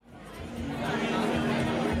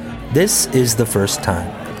This is The First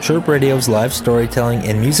Time, Chirp Radio's live storytelling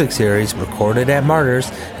and music series recorded at Martyrs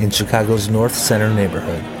in Chicago's North Center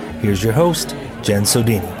neighborhood. Here's your host, Jen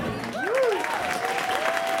Sodini.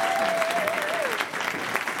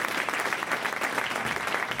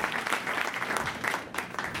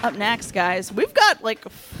 Up next, guys, we've got like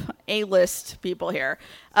A-list people here.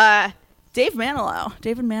 David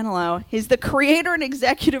Manilow. He's the creator and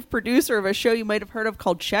executive producer of a show you might have heard of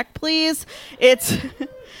called Check Please. It's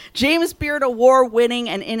James Beard Award-winning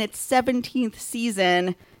and in its 17th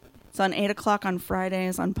season. It's on 8 o'clock on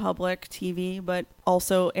Fridays on public TV, but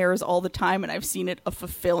also airs all the time, and I've seen it a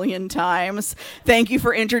fulfillion times. Thank you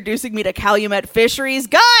for introducing me to Calumet Fisheries.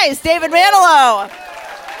 Guys, David Manilow!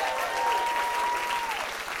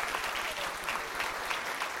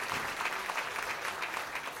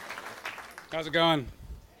 How's it going?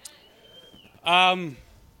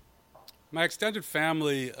 My extended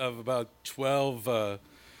family of about 12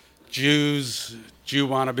 Jews, Jew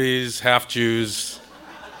wannabes, half-Jews,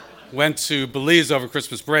 went to Belize over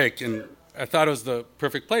Christmas break, and I thought it was the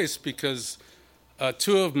perfect place because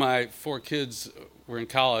 2 of my 4 kids were in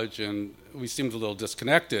college, and we seemed a little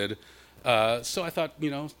disconnected. So I thought,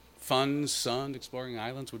 fun, sun, exploring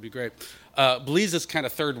islands would be great. Belize is kind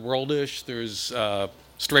of third worldish. There's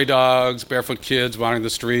stray dogs, barefoot kids wandering the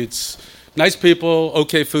streets, nice people,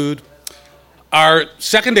 okay food. Our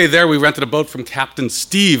second day there, we rented a boat from Captain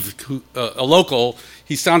Steve, a local.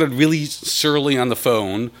 He sounded really surly on the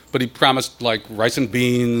phone, but he promised like rice and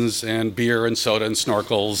beans and beer and soda and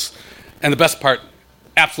snorkels. And the best part,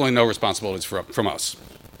 absolutely no responsibilities from us.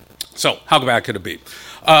 So how bad could it be?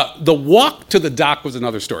 The walk to the dock was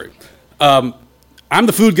another story. I'm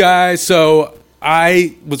the food guy, so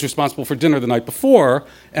I was responsible for dinner the night before,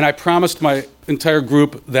 and I promised my entire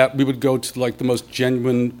group that we would go to like the most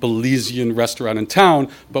genuine Belizean restaurant in town,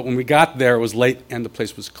 but when we got there, it was late and the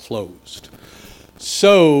place was closed.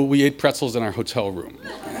 So we ate pretzels in our hotel room.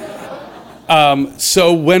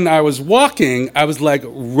 So when I was walking, I was like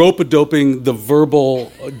rope-a-doping the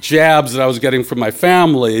verbal jabs that I was getting from my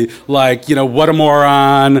family, like, what a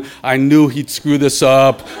moron, I knew he'd screw this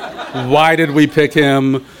up, why did we pick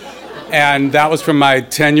him? And that was from my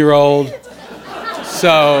 10-year-old,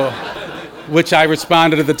 which I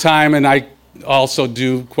responded at the time, and I also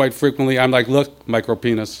do quite frequently. I'm like, look, micro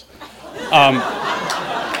penis.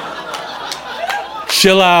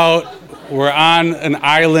 Chill out. We're on an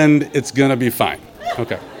island. It's going to be fine.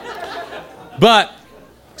 Okay. But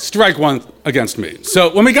strike one against me.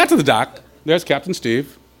 So when we got to the dock, there's Captain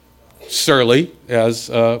Steve, surly, as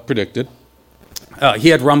predicted. He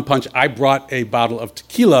had rum punch. I brought a bottle of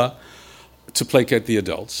tequila to placate the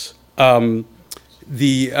adults. The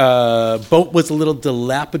boat was a little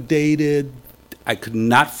dilapidated. I could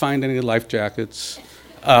not find any life jackets.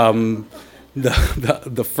 The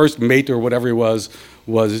first mate or whatever he was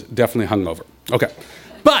definitely hungover. Okay.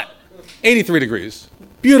 But 83 degrees,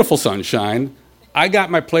 beautiful sunshine. I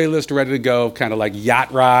got my playlist ready to go, kind of like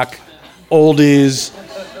yacht rock, oldies.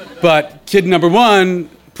 But kid number 1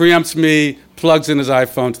 preempts me, plugs in his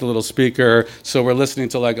iPhone to the little speaker, so we're listening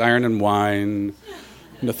to like Iron and Wine,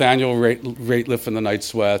 Nathaniel Rateliff and the Night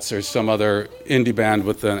Sweats, or some other indie band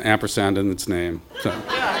with an ampersand in its name. So,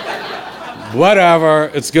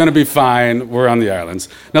 whatever, it's going to be fine. We're on the islands.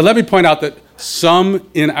 Now let me point out that some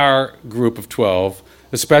in our group of 12,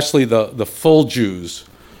 especially the full Jews,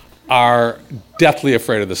 are deathly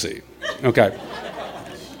afraid of the sea. Okay.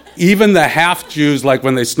 Even the half-Jews, like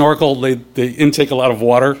when they snorkel, they intake a lot of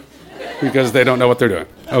water because they don't know what they're doing.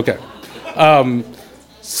 Okay.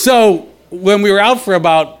 So when we were out for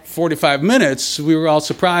about 45 minutes, we were all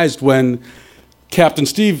surprised when Captain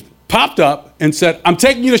Steve popped up and said, "I'm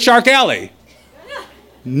taking you to Shark Alley."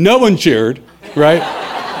 No one cheered, right?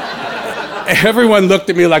 Everyone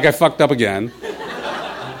looked at me like I fucked up again.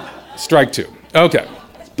 Strike 2. Okay.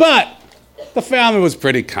 But the family was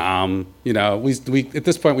pretty calm. We at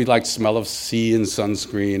this point we liked smell of sea and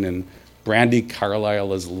sunscreen, and Brandy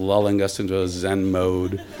Carlisle is lulling us into a Zen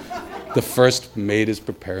mode. The first mate is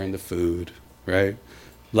preparing the food, right?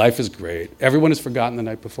 Life is great. Everyone has forgotten the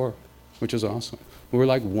night before, which is awesome. We were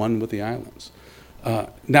like one with the islands.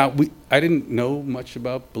 Now, I didn't know much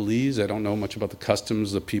about Belize. I don't know much about the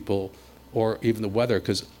customs, the people, or even the weather,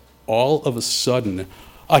 because all of a sudden,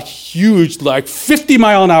 a huge,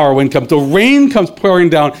 50-mile-an-hour wind comes. The rain comes pouring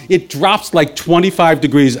down. It drops like 25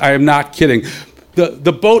 degrees. I am not kidding.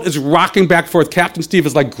 The boat is rocking back and forth. Captain Steve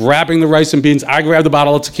is grabbing the rice and beans. I grab the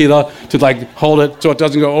bottle of tequila to hold it so it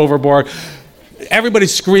doesn't go overboard.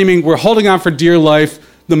 Everybody's screaming. We're holding on for dear life.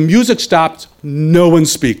 The music stops. No one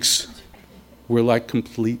speaks. We're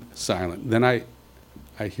complete silent. Then I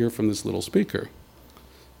hear from this little speaker,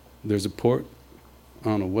 There's a port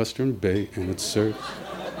on a western bay, and it serves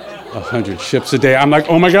 100 ships a day. I'm like,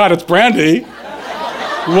 oh my God, it's Brandy.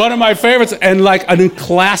 One of my favorites, and like a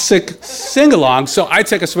classic sing-along. So I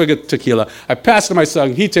take a swig of tequila. I pass it to my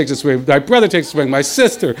son. He takes a swig. My brother takes a swig. My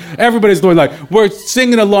sister. Everybody's doing like, we're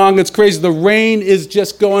singing along. It's crazy. The rain is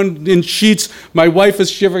just going in sheets. My wife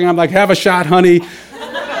is shivering. I'm like, have a shot, honey.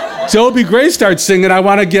 Toby Gray starts singing, I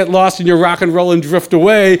want to get lost in your rock and roll and drift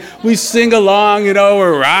away. We sing along,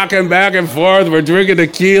 we're rocking back and forth. We're drinking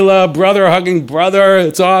tequila, brother hugging brother.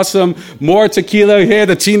 It's awesome. More tequila. Hey,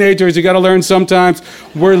 the teenagers, you got to learn sometimes.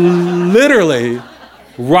 We're literally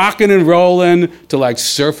rocking and rolling to like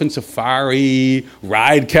Surf and Safari,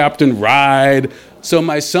 Ride Captain Ride. So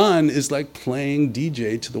my son is like playing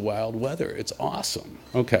DJ to the wild weather. It's awesome.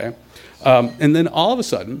 Okay. And then all of a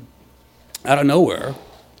sudden, out of nowhere,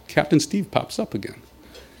 Captain Steve pops up again.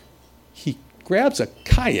 He grabs a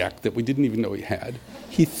kayak that we didn't even know he had.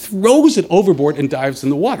 He throws it overboard and dives in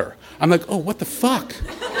the water. I'm like, oh, what the fuck?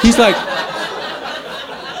 He's like,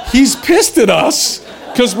 he's pissed at us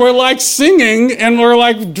because we're like singing and we're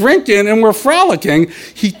like drinking and we're frolicking.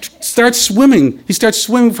 He starts swimming. He starts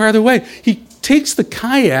swimming farther away. He takes the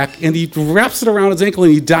kayak and he wraps it around his ankle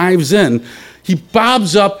and he dives in. He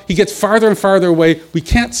bobs up. He gets farther and farther away. We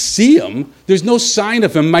can't see him. There's no sign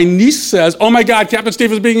of him. My niece says, oh my God, Captain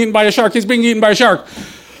Steve is being eaten by a shark. He's being eaten by a shark.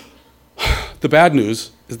 The bad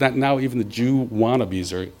news is that now even the Jew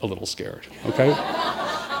wannabes are a little scared, okay?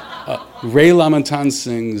 Ray Lamentan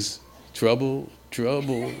sings, trouble,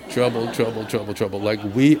 trouble, trouble, trouble, trouble, trouble. Like,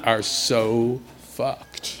 we are so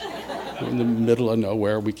fucked. We're in the middle of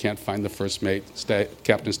nowhere. We can't find the first mate.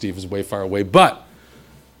 Captain Steve is way far away. But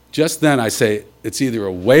just then I say, it's either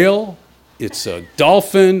a whale, it's a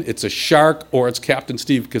dolphin, it's a shark, or it's Captain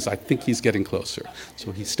Steve, because I think he's getting closer.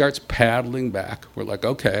 So he starts paddling back. We're like,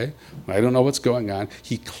 okay, I don't know what's going on.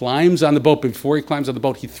 He climbs on the boat. Before he climbs on the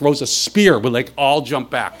boat, he throws a spear. We like all jump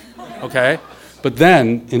back, okay? But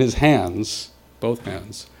then in his hands, both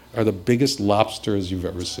hands, are the biggest lobsters you've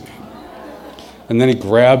ever seen. And then he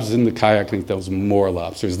grabs in the kayak and he throws more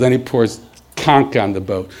lobsters. Then he pours conch on the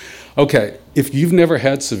boat. Okay, if you've never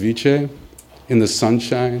had ceviche in the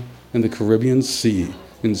sunshine in the Caribbean Sea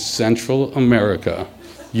in Central America,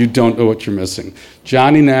 you don't know what you're missing.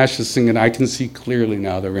 Johnny Nash is singing, I Can See Clearly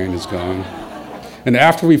Now the Rain Is Gone. And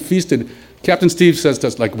after we feasted, Captain Steve says to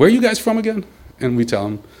us, like, where are you guys from again? And we tell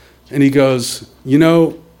him. And he goes,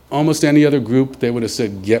 almost any other group, they would have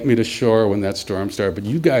said, get me to shore when that storm started. But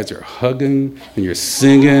you guys are hugging, and you're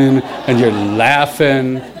singing, and you're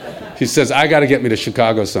laughing. He says, I got to get me to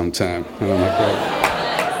Chicago sometime. And I'm like, right.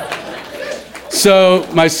 So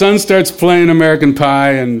my son starts playing American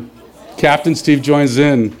Pie, and Captain Steve joins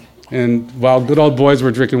in. And while good old boys were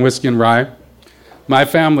drinking whiskey and rye, my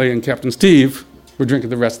family and Captain Steve were drinking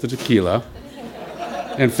the rest of the tequila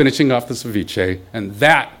and finishing off the ceviche. And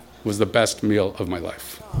that was the best meal of my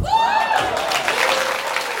life.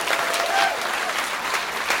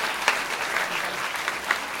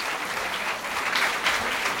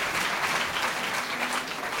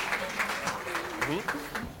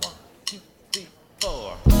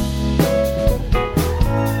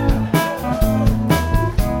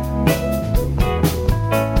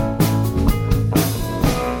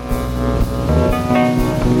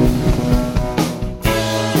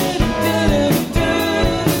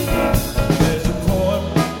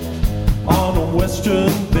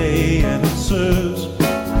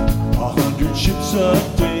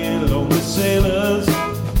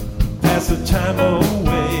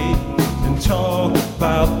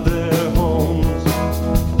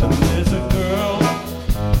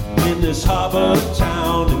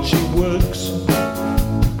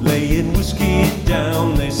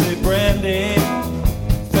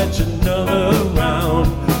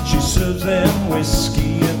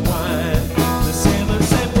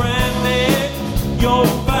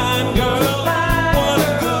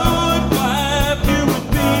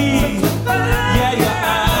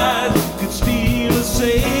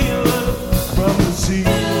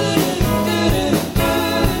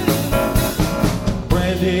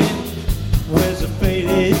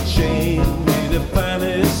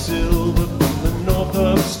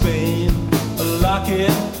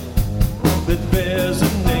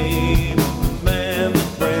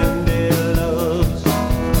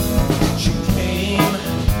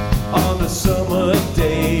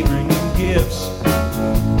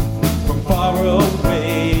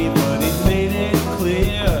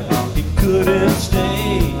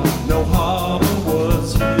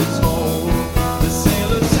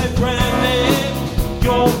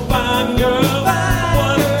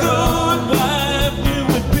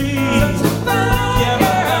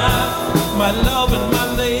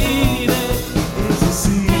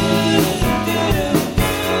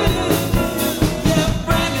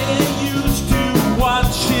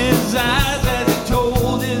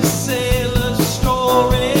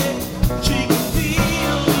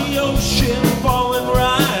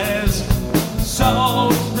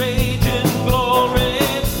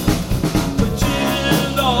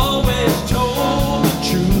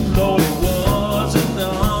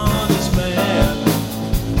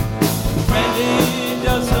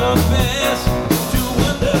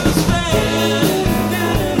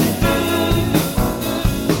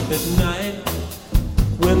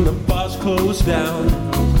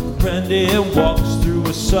 and walks through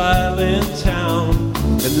a silent town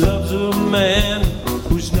and loves a man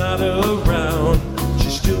who's not around. She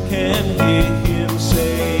still can't hear him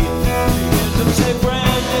say, she hears him say,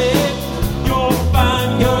 Brandy, you're a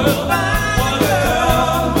fine girl. What a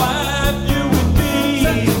good wife you would be.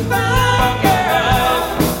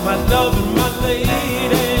 My love and my lady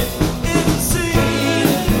in the sea,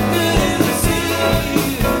 in the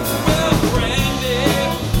sea. Well, Brandy,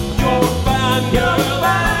 you're a fine girl.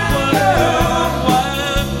 What a good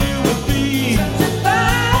wife you would be.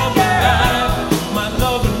 My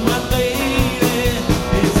love and my lady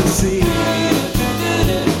is the sea.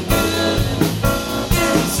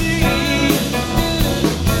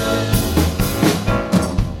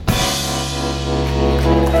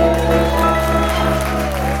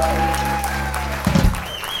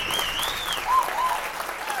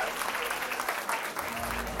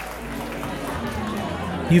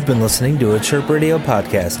 You've been listening to a Chirp Radio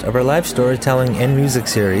podcast of our live storytelling and music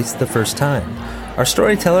series, The First Time. Our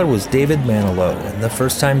storyteller was David Manilow, and The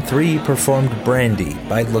First Time 3 performed Brandy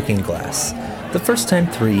by Looking Glass. The First Time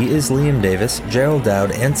 3 is Liam Davis, Gerald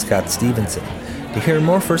Dowd, and Scott Stevenson. To hear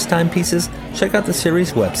more First Time pieces, check out the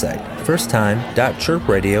series website,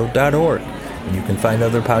 firsttime.chirpradio.org. And you can find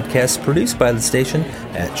other podcasts produced by the station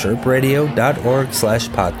at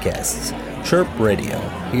chirpradio.org/podcasts. Chirp Radio.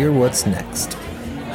 Hear what's next.